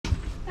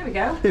There we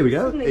go. Here we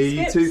go.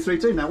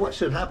 E232. Now what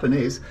should happen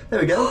is, there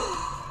we go.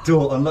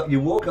 Door unlock.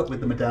 You walk up with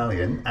the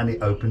medallion and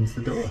it opens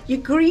the door.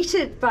 You're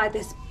greeted by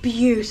this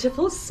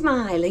beautiful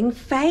smiling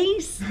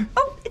face.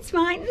 Oh, it's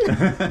mine.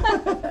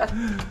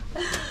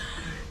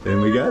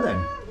 Then we go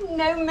then.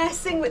 No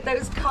messing with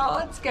those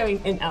cards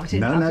going in, out,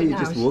 in, No, out, you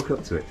just walk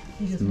up to it.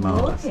 You just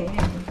walk in.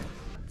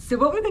 So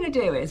what we're going to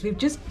do is we've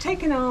just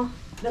taken our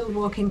little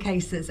walk-in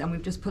cases and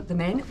we've just put them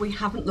in. We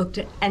haven't looked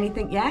at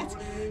anything yet.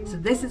 So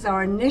this is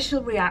our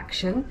initial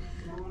reaction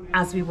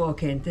as we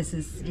walk in. This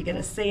is, you're going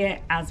to see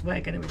it as we're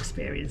going to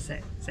experience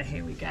it. So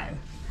here we go.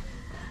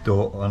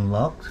 Door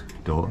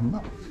unlocked. Door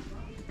unlocked.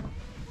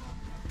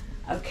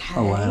 Okay.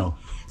 Oh wow.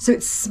 So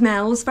it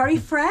smells very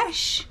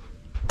fresh.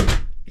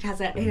 It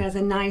has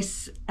a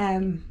nice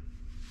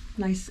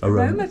nice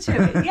aroma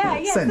to it.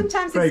 Yeah.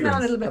 Sometimes it smells a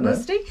little bit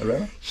musty.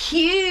 Aroma.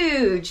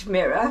 Huge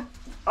mirror.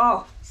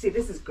 Oh, see,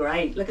 this is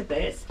great. Look at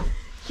this.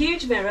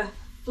 Huge mirror,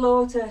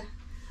 floor to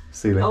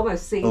ceiling.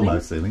 Almost ceiling.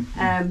 Almost ceiling.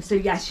 So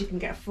yes, you can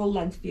get a full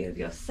length view of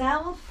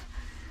yourself.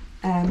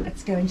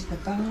 Let's go into the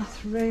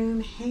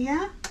bathroom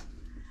here.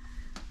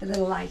 The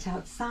little light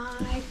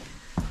outside.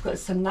 We've got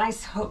some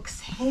nice hooks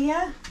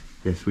here.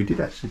 Yes, we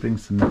did actually bring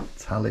some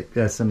metallic,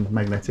 some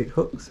magnetic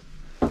hooks.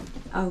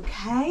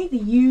 Okay, the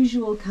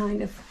usual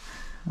kind of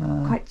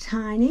quite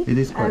tiny. It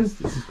is quite.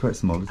 This is quite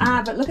small, isn't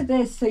it? But look at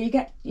this. So you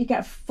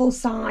get full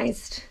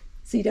sized.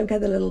 So you don't get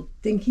the little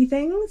dinky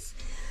things.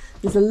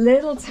 There's a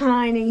little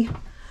tiny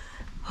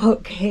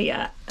hook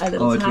here. A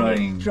little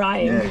tiny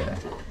drying. Yeah.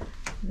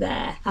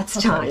 There. That's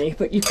tiny,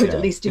 but you could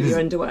at least do your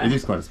underwear. It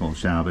is quite a small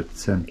shower, but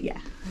yeah.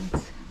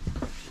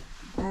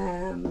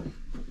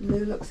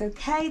 Loo looks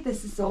okay.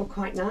 This is all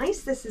quite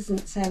nice. This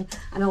isn't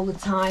and all the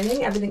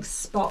timing. Everything's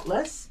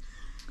spotless.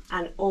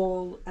 And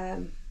all,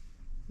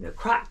 no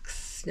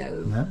cracks,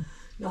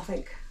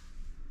 nothing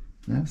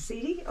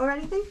seedy or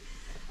anything.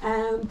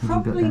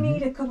 Probably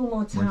need a couple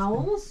more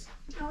towels,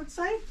 I would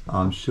say.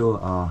 I'm sure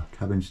our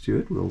cabin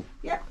steward will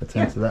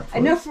attend to that for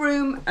Enough us.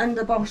 room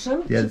under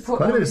bottom. Yeah, there's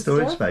quite a bit of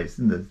storage space,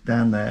 isn't there?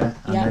 Down there,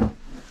 and then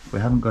we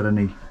haven't got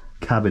any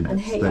cabinets. And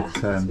here, but,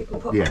 so we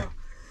can put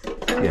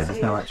there's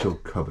no actual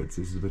cupboards.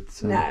 This is a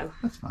bit. No,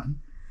 that's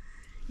fine.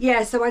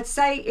 Yeah, so I'd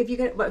say if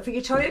you're going for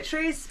your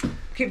toiletries,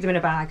 keep them in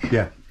a bag.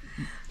 Yeah.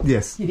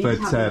 Yes,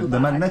 but the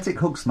magnetic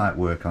hooks might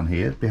work on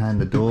here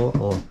behind the door,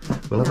 or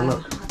we'll have a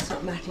look. That's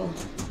not metal.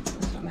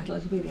 That's not metal.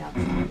 It'll be the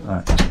outside.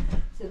 Right.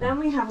 So then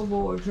we have a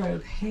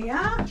wardrobe here.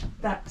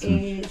 That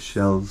is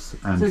shelves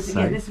and. So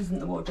yeah, this isn't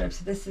the wardrobe.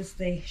 So this is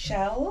the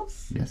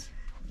shelves. Yes.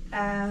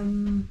 Yeah,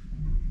 and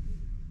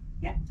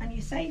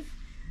your safe.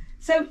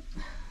 So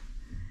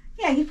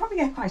yeah, you probably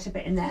get quite a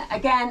bit in there.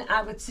 Again,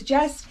 I would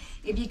suggest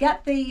if you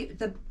get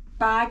the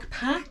bag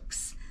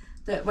packs.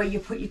 Where you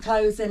put your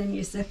clothes in and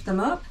you zip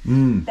them up,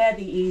 they're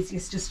the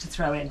easiest just to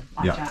throw in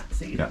like that,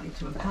 so you don't need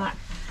to unpack.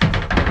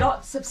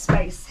 Lots of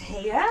space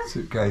here.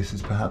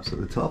 Suitcases perhaps at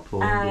the top,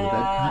 or bed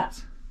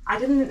perhaps? I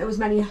didn't think there was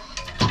many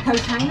coat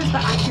hangers,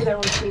 but actually they're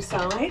on two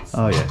sides.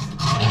 Oh yes.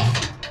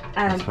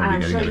 And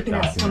I'm sure you can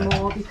add some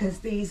more because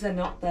these are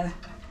not the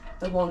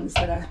ones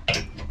that are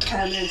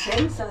permanent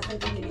in, so I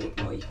think if you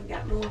need more you can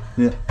get more.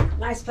 Yeah.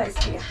 Nice place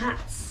for your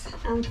hats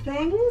and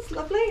things,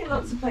 lovely,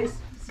 lots of place.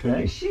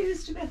 Okay.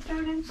 Shoes to be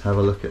thrown in. Let's have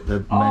a look at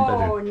the main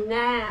bedroom.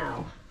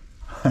 Now.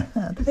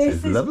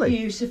 this is lovely.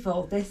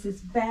 Beautiful. This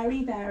is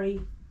very, very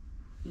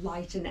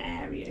light and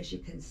airy, as you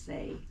can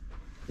see.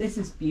 This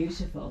is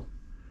beautiful.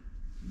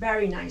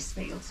 Very nice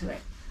feel to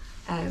it.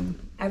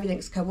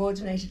 Everything's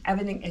coordinated.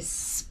 Everything is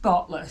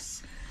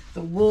spotless.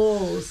 The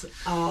walls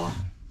are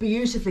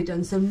beautifully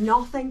done, so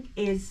nothing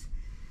is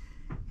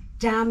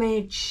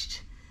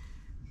damaged.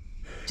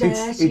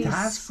 Dirty,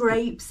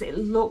 scrapes. It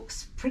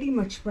looks pretty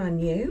much brand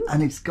new.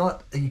 And it's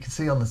got, you can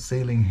see on the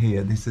ceiling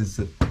here, this is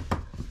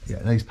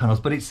these panels,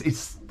 but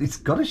it's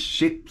got a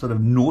ship sort of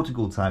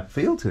nautical type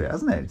feel to it,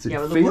 hasn't it?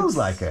 It feels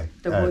like the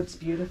wood's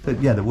beautiful.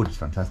 The wood is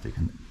fantastic.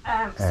 And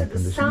so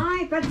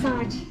the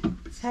bedside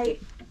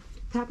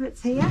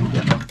cabinets here.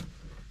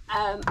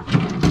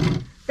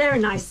 They're a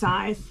nice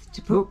size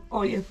to put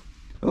all your.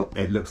 Oh,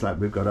 it looks like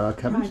we've got our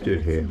cabin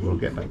steward here. We'll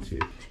get back to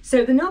you.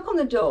 So the knock on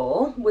the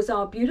door was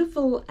our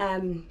beautiful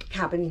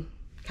cabin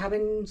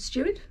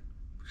steward.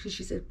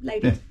 She's a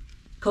lady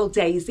called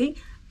Daisy.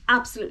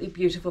 Absolutely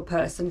beautiful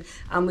person,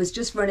 and was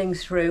just running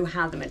through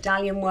how the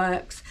medallion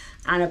works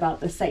and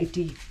about the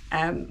safety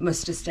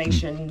muster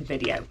station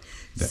video.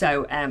 Yeah.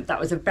 So that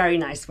was a very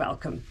nice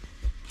welcome.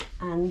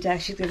 And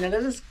she's given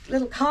a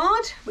little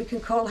card. We can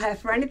call her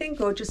for anything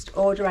or just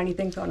order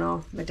anything on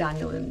our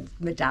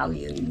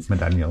medallions,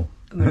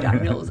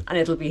 and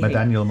it'll be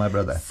Daniel, my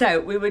brother. So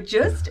we were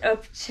just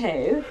up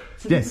to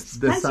the plenty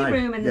side, of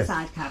room in the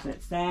side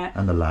cabinets there,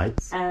 and the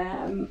lights.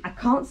 I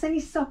can't see any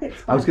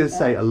sockets. I was going to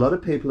say a lot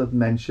of people have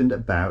mentioned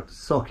about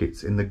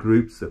sockets in the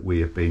groups that we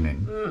have been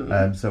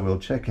in. So we'll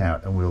check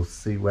out and we'll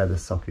see where the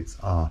sockets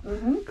are,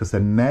 because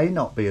there may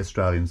not be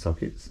Australian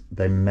sockets.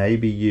 They may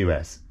be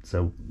US.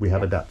 So we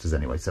have adapters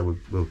anyway. So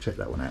we'll check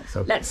that one out.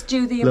 So let's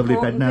do the lovely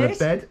bed. Now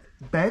the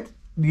bed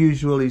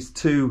usual is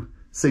 2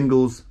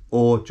 singles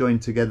or join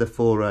together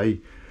for a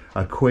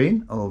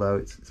queen, although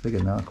it's bigger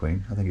than our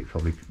queen. I think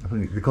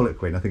they call it a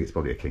queen. I think it's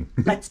probably a king.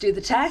 Let's do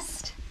the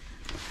test.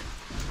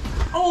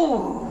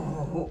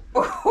 Oh!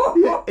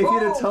 Yeah, if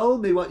you'd have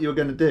told me what you were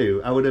going to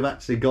do, I would have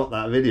actually got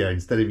that video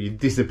instead of you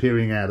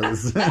disappearing out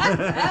of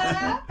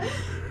the...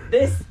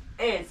 This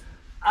is,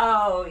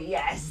 oh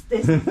yes,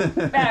 this is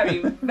very,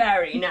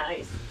 very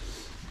nice.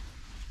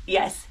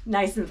 Yes,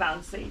 nice and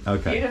fancy.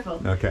 Okay.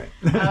 Beautiful. Okay.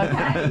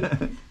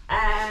 Okay.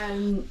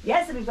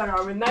 Yeah, so we've got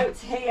our remote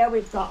here.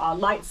 We've got our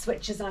light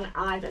switches on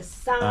either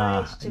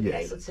side to be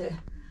able to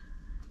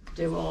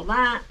do all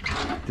that.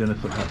 Do you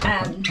want to put that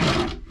back on?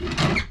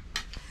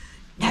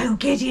 No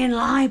Gideon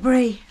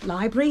library.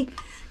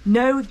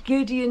 No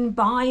Gideon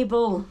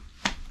Bible.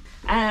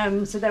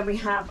 So then we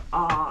have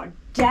our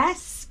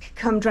desk,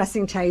 come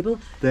dressing table.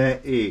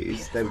 There we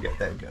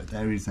go.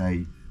 There is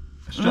a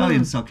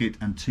Australian socket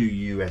and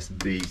 2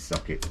 USB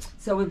sockets.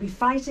 So we'll be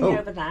fighting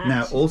over that.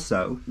 Now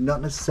also,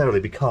 not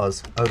necessarily,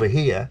 because over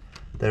here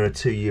there are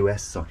 2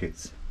 US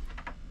sockets.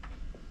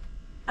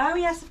 Oh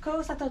yes, of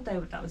course. I thought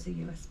that was a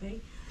USB.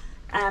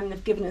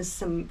 They've given us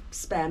some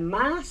spare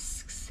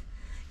masks.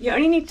 You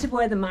only need to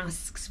wear the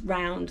masks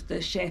round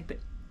the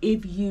ship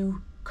if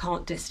you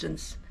can't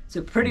distance.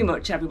 So pretty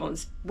much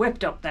everyone's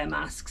whipped up their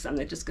masks and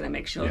they're just going to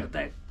make sure that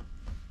they're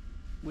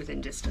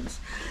within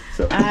distance.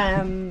 So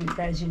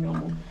there's your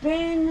normal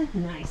bin.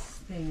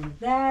 Nice thing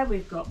there.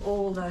 We've got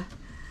all the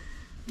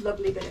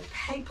lovely bit of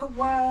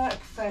paperwork,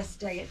 first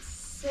day at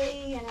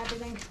sea and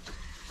everything.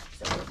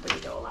 So we'll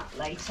read all that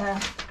later.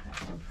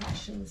 First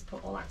impressions,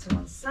 put all that to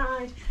one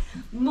side.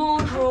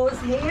 More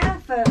drawers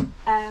here for...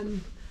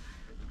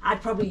 I'd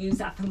probably use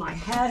that for my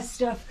hair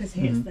stuff, because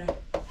here's the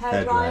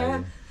hair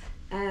dryer.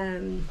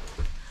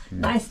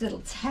 Nice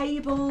little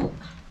table.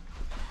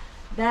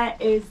 There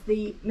is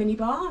the mini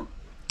bar.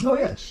 Oh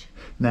yes.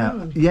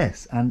 Now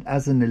yes, and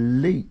as an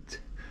elite,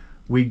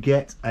 we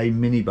get a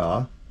mini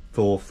bar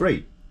for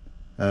free.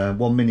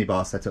 1 mini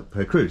bar set up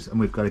per cruise, and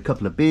we've got a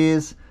couple of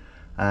beers.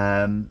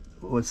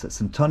 What's that?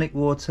 Some tonic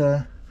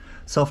water,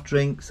 soft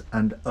drinks,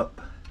 and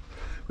up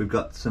we've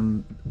got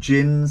some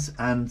gins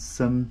and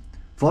some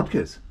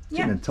vodkas.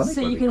 Yeah,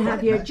 so you can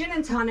have your gin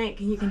and tonic,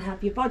 and you can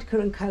have your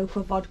vodka and coke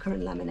or vodka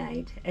and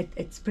lemonade.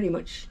 It's pretty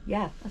much,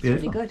 that's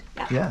beautiful. really good.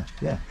 Yeah.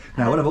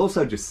 Now what I've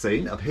also just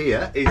seen up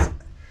here is,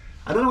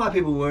 I don't know why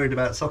people are worried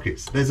about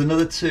sockets. There's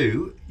another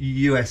 2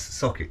 US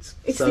sockets.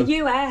 It's the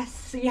US,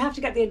 so you have to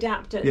get the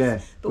adapters.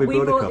 Yeah, but we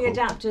bought the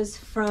adapters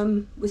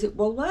from, was it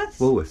Woolworths?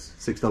 Woolworths,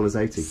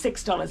 $6.80.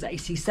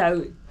 $6.80,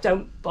 so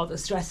don't bother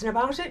stressing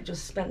about it,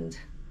 just spend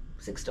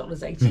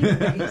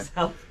 $6.80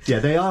 yourself. Yeah,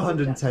 they are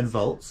 110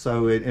 volts,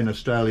 so in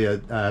Australia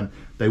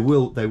they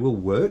will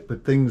work,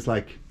 but things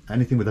like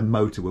anything with a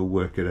motor will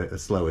work at a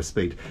slower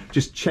speed.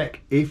 Just check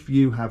if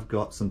you have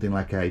got something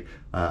like a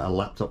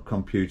laptop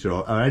computer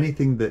or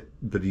anything that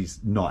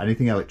is not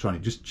anything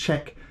electronic. Just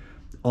check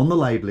on the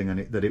labelling on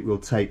it that it will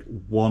take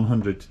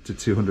 100 to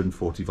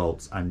 240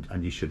 volts,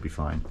 and you should be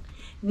fine.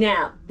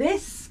 Now,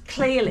 this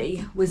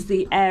clearly was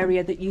the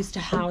area that used to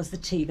house the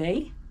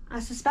TV, I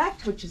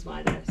suspect, which is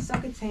why the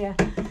socket's here.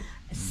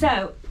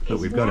 So, but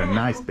we've got a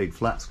nice big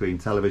flat screen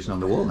television on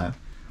the wall now.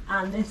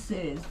 And this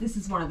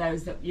is one of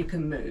those that you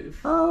can move.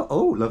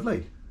 Oh,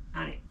 lovely.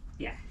 And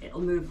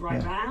it'll move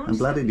right round. I'm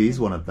glad it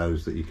is one of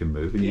those that you can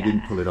move, and you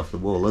didn't pull it off the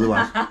wall.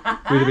 Otherwise,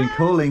 we'd have been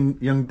calling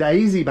young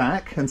Daisy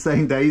back and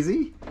saying,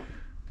 Daisy,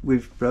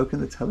 we've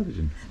broken the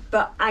television.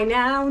 But I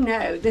now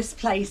know this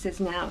place is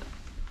now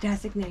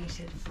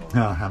designated for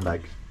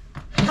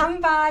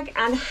handbag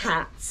and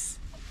hats.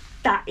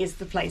 That is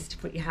the place to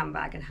put your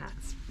handbag and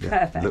hats.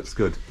 Yeah, perfect.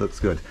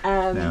 Looks good.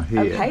 Now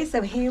here. Okay,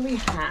 so here we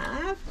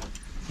have.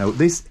 Now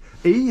this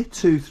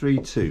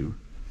E232,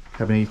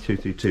 cabin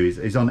E232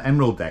 is on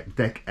Emerald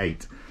Deck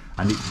 8,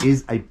 and it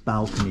is a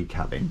balcony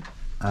cabin.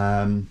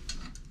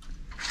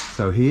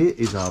 So here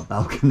is our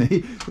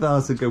balcony. For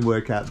those who can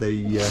work out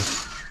the.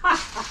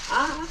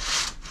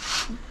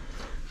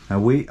 Now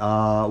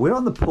we're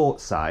on the port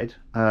side.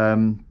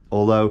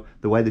 Although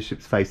the way the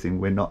ship's facing,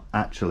 we're not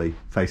actually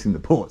facing the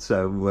port.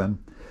 So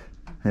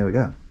here we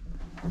go.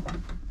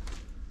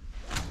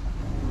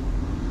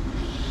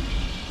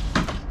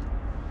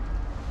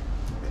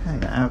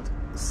 Okay,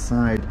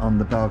 outside on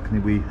the balcony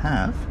we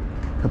have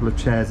a couple of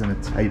chairs and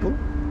a table.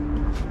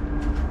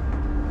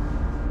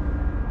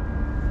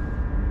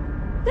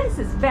 This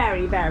is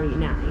very, very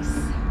nice.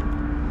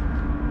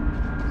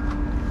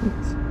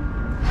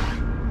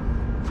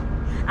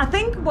 I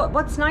think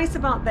what's nice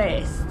about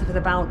this for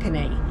the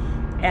balcony,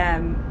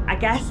 I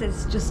guess,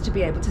 is just to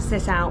be able to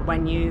sit out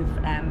when you've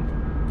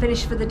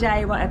finished for the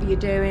day, whatever you're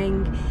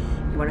doing.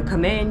 You want to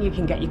come in, you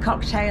can get your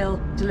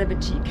cocktail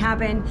delivered to your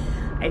cabin.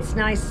 It's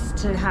nice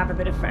to have a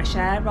bit of fresh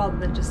air rather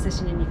than just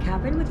sitting in your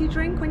cabin with your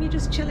drink when you're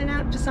just chilling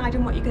out,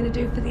 deciding what you're going to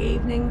do for the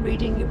evening,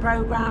 reading your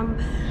programme,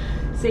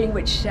 seeing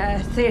which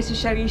theatre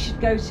show you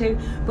should go to.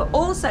 But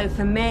also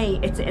for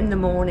me, it's in the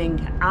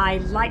morning. I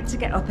like to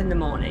get up in the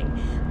morning,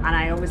 and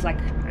I always like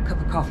a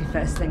cup of coffee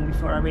first thing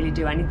before I really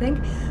do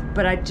anything.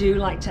 But I do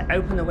like to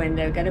open the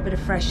window, get a bit of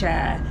fresh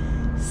air,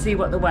 see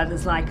what the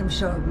weather's like. I'm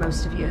sure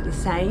most of you are the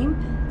same.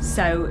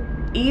 So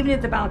even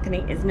if the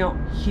balcony is not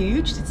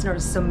huge, it's not a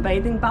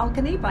sunbathing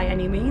balcony by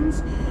any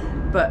means,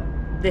 but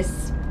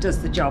this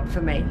does the job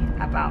for me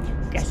about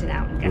getting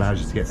out and getting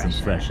allows you to get some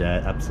fresh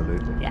air.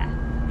 Absolutely. Yeah,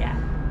 yeah.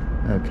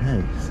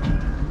 Okay, so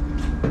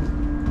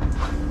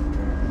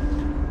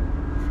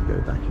if we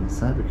go back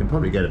inside, we can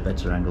probably get a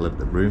better angle of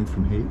the room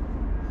from here.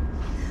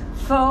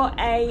 For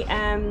a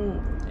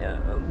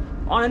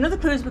on another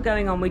cruise we're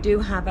going on, we do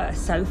have a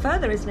sofa.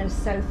 There is no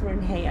sofa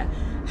in here.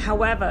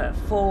 However,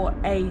 for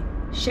a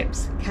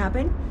ship's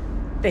cabin,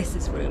 this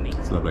is roomy.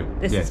 It's lovely.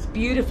 This is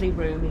beautifully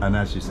roomy. And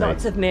as you say,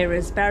 lots of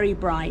mirrors, very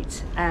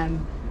bright.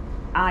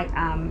 I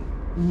am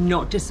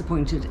not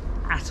disappointed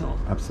at all.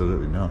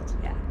 Absolutely not.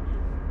 Yeah,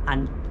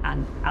 and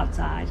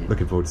outside.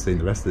 Looking forward to seeing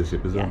the rest of the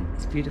ship as well. Yeah,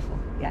 it's beautiful.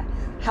 Yeah.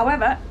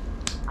 However,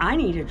 I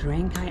need a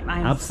drink. I'm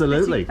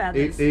absolutely.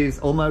 Feathers. It is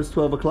almost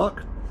 12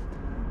 o'clock.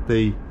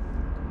 The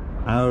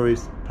hour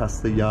is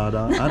past the yard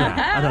arm.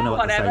 I don't know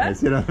what the saying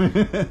is, you know.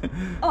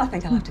 Oh, I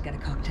think I'll have to get a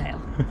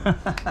cocktail.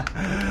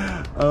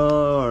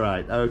 All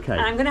right, okay.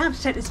 And I'm going to have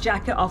to take this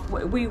jacket off.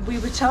 We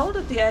were told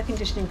that the air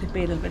conditioning could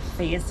be a little bit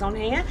fierce on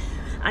here,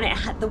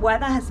 and the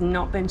weather has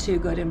not been too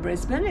good in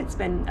Brisbane. It's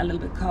been a little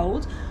bit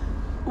cold.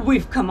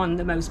 We've come on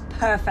the most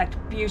perfect,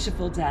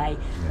 beautiful day,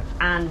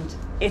 and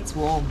it's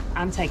warm.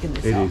 I'm taking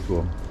this off. It is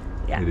warm.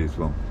 Yeah. It is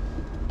warm.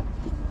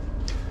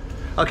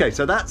 Okay,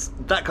 so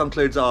that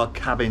concludes our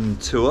cabin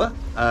tour.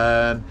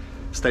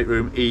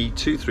 Stateroom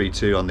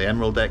E232 on the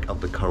Emerald deck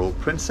of the Coral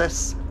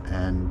Princess.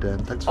 And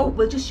thanks for... Oh,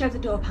 we'll just show the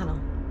door panel.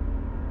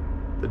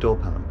 The door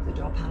panel? The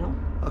door panel.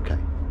 Okay,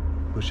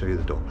 we'll show you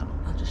the door panel.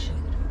 I'll just show you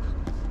the door panel.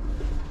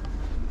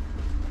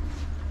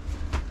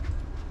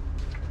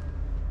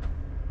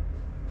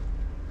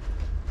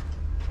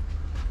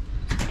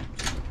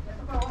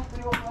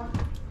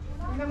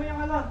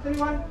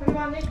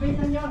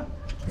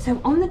 So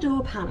on the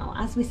door panel,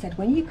 as we said,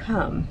 when you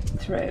come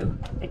through,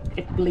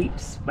 it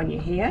bleeps when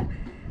you're here,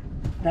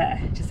 there,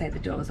 to say the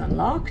door's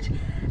unlocked.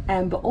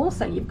 But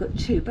also you've got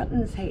two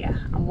buttons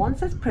here, and one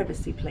says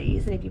privacy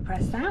please, and if you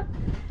press that,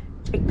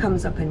 it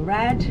comes up in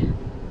red.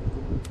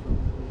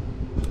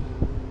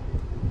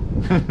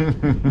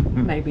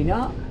 Maybe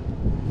not.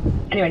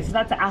 Anyway, so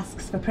that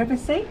asks for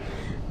privacy,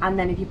 and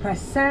then if you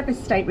press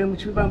service stateroom,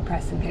 which we won't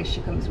press in case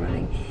she comes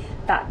running,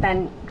 that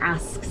then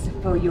asks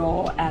for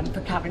your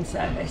for cabin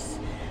service.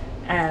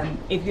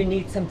 If you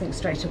need something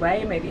straight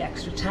away, maybe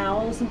extra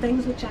towels and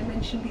things, which I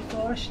mentioned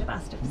before. I should have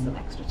asked her for some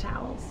extra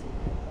towels,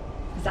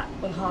 because that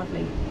will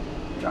hardly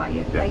dry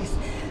your face.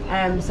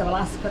 So I'll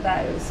ask for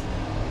those.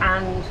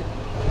 And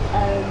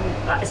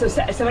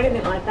so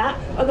anything like that.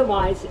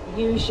 Otherwise,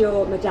 use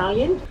your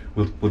medallion.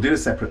 We'll do a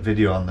separate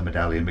video on the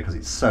medallion because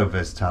it's so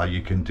versatile.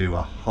 You can do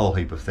a whole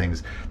heap of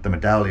things. The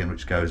medallion,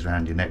 which goes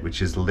around your neck,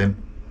 which is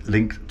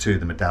linked to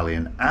the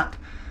medallion app.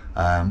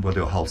 We'll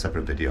do a whole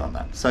separate video on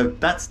that. So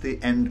that's the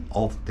end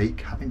of the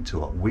cabin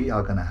tour. We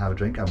are going to have a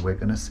drink and we're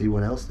going to see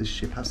what else this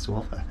ship has to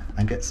offer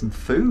and get some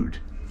food.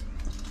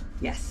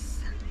 Yes.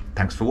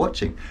 Thanks for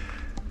watching.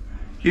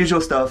 Usual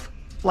stuff,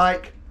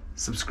 like,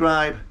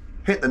 subscribe,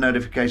 hit the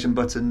notification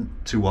button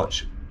to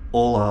watch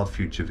all our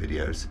future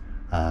videos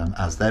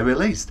as they're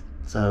released.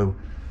 So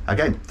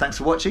again, thanks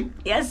for watching.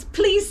 Yes,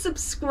 please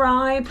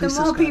subscribe. The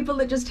more people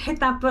that just hit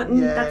that button,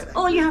 that's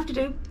all you have to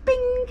do.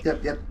 Bing.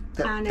 Yep.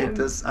 And, it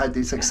does.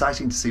 It's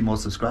exciting to see more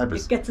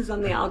subscribers. It gets us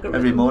on the algorithm.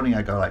 Every morning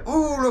I go like,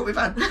 oh look, we've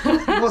had more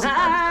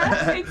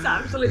subscribers. It's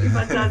absolutely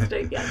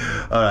fantastic.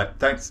 Yeah. All right,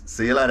 thanks.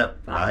 See you later.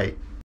 Bye. Bye.